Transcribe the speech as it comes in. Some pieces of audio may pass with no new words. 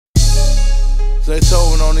They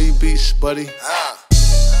told on these beats, buddy.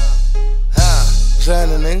 What's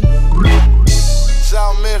happening, nigga?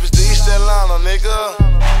 South Memphis to East Atlanta, nigga.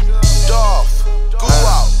 Dolph, go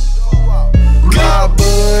out. My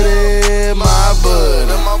buddy, my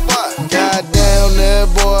buddy. Goddamn, that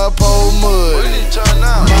boy pull muddy.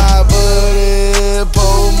 My buddy,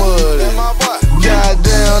 pull muddy.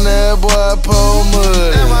 Goddamn, that boy pull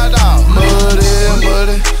muddy.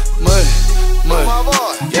 Muddy.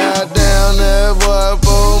 Goddamn, that boy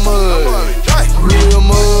pull muddy. Real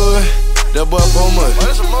mud. That boy pull muddy.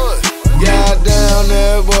 Goddamn,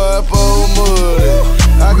 that boy pull muddy.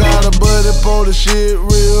 I got a buddy pull the shit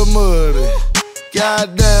real muddy.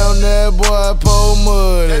 Goddamn, that boy pull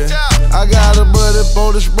muddy. I got a buddy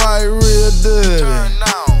pull the Sprite real dirty.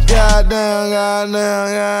 Goddamn.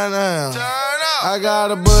 I got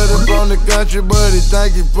a buddy from the country, buddy,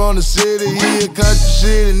 thank you from the city. He a country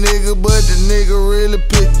city nigga, but the nigga really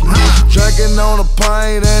picky. Drinking on a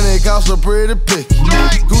pint and it cost a pretty picky.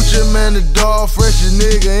 Gucci man, the Dolph, freshest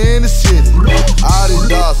nigga in the city. All these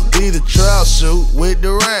dogs be the trout suit with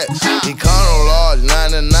the rats. Econo large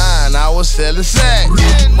 99, I was selling sacks.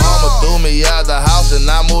 Mama threw me out the house and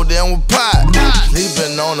I moved in with pot.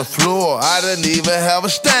 Sleeping on the floor, I didn't even have a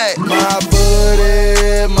stack. My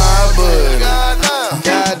buddy,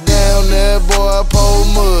 goddamn, that boy pull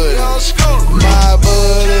muddy. My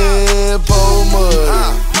buddy, pull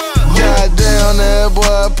muddy. Goddamn, that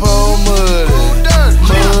boy pull muddy.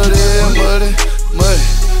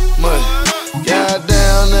 Muddy.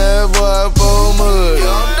 Goddamn, that boy pull muddy.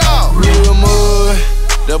 Real mud,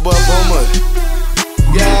 that boy pull muddy.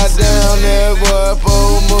 Goddamn, that boy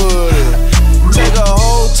pull muddy. Take a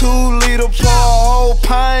whole 2-liter, pour a whole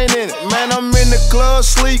pint in it. Man, I'm in the club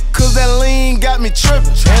sleep, cause that lean got me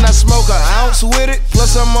trippin'. And I smoke an ounce with it,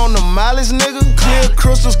 plus I'm on the mileage, nigga. Clear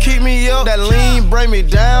crystals keep me up, that lean bring me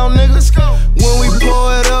down, nigga. When we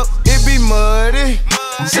pour it up, it be muddy.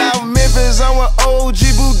 South Memphis, I'm with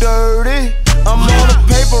OG Boo Dirty. I'm on a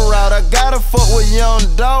paper route, I gotta fuck with young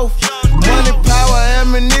Dolph. Money, power,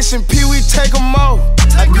 ammunition, Pee-wee, take 'em off.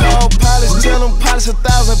 I call pilots, tell them pilots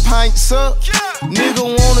 1,000 pints up. Nigga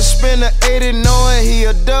wanna spend the 80 knowing he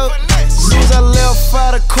a duck. Soon as I left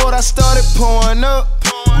out of court, I started pouring up.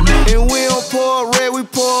 And we don't pour red, we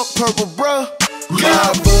pour purple, bruh.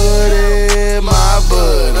 My buddy.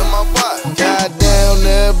 Goddamn,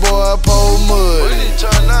 that boy pull muddy.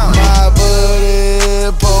 My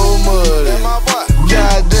buddy, pull muddy.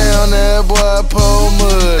 Goddamn, that boy pull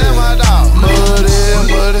muddy.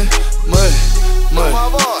 Muddy.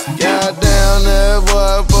 Goddamn, that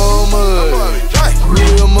boy pull muddy.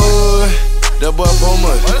 Real mud, that boy pull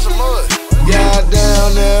muddy.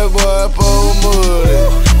 Goddamn, that boy pull muddy.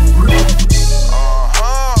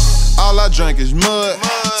 All I drink is mud.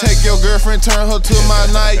 Take your girlfriend, turn her to my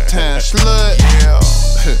nighttime slut.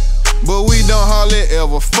 But we don't hardly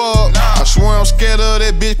ever fuck. I swear I'm scared of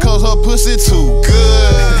that bitch cause her pussy too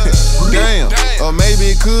good. Damn, or maybe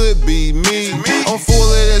it could be me. I'm full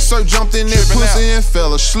of that surf, jumped in that pussy and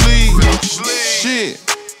fell asleep. Shit,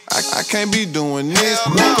 I can't be doing this.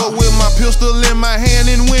 Woke up with my pistol in my hand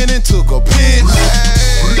and went and took a piss.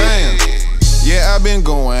 Damn, yeah, I been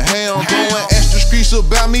going ham. Going extra streets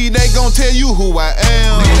about me, they gon' tell you who I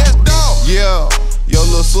am. Yeah. Your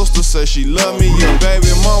little sister says she love me. Your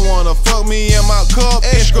baby mom wanna fuck me in my cup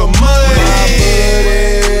extra muddy.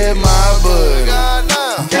 My buddy.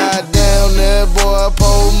 Goddamn, that boy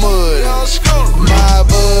pull muddy. My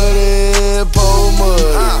buddy pull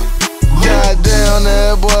muddy. Goddamn,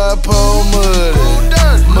 that boy pull muddy.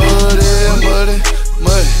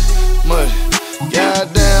 Muddy.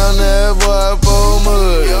 Goddamn, that boy pull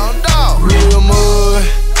muddy. Real mud,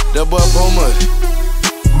 that boy pull muddy.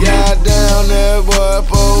 Goddamn, that boy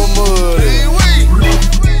pull